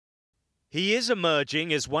He is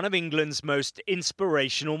emerging as one of England's most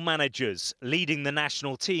inspirational managers, leading the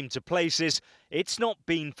national team to places it's not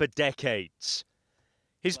been for decades.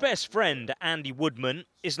 His best friend, Andy Woodman,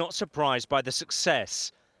 is not surprised by the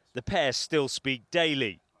success. The pair still speak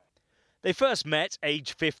daily. They first met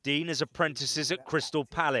aged 15 as apprentices at Crystal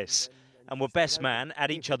Palace and were best man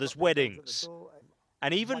at each other's weddings.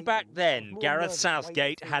 And even back then, Gareth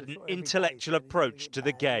Southgate had an intellectual approach to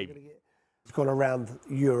the game. He's gone around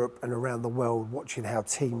Europe and around the world watching how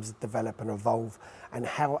teams develop and evolve and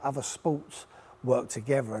how other sports work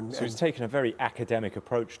together. So he's taken a very academic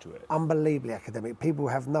approach to it. Unbelievably academic. People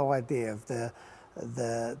have no idea of the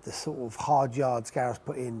sort of hard yards Gareth's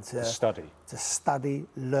put in to study,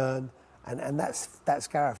 learn, and that's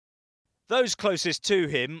Gareth. Those closest to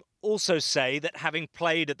him also say that having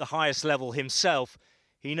played at the highest level himself,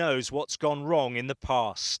 he knows what's gone wrong in the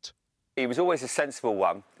past. He was always a sensible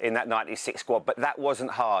one in that 96 squad, but that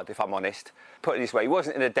wasn't hard, if I'm honest. Put it this way, he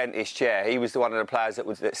wasn't in a dentist chair. He was one of the players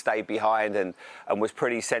that stayed behind and was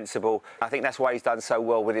pretty sensible. I think that's why he's done so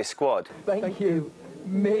well with his squad. Thank you,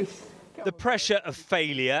 miss. The pressure of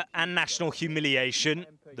failure and national humiliation,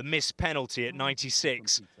 the missed penalty at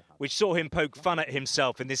 96, which saw him poke fun at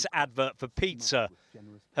himself in this advert for pizza,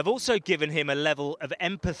 have also given him a level of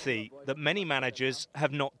empathy that many managers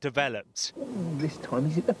have not developed. This time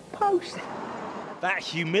he's at the post. That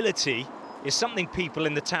humility is something people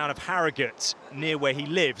in the town of Harrogate, near where he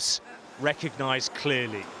lives, recognise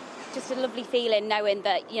clearly. Just a lovely feeling knowing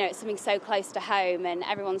that, you know, it's something so close to home and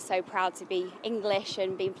everyone's so proud to be English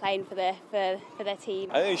and be playing for their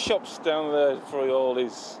team. I think shops down there for all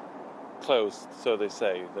is closed, so they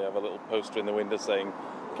say. They have a little poster in the window saying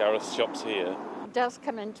Gareth's shop's here. He does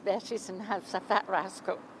come into Betty's and has a fat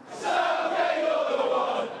rascal.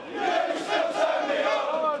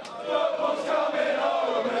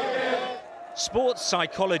 Sports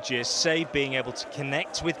psychologists say being able to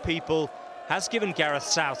connect with people has given Gareth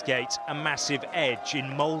Southgate a massive edge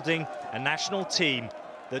in moulding a national team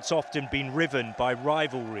that's often been riven by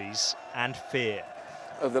rivalries and fear.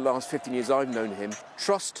 Over the last 15 years I've known him,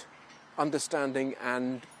 trust, understanding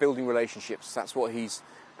and building relationships. That's what he's,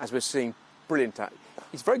 as we're seeing, brilliant at.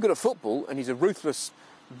 He's very good at football and he's a ruthless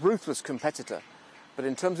competitor. But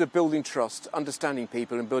in terms of building trust, understanding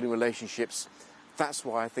people and building relationships, that's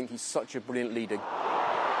why I think he's such a brilliant leader.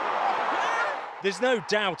 There's no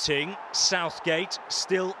doubting Southgate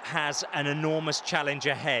still has an enormous challenge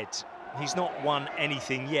ahead. He's not won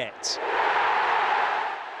anything yet.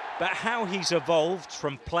 But how he's evolved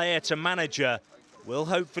from player to manager will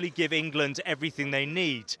hopefully give England everything they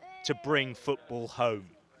need to bring football home.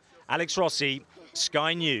 Alex Rossi,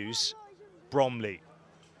 Sky News, Bromley.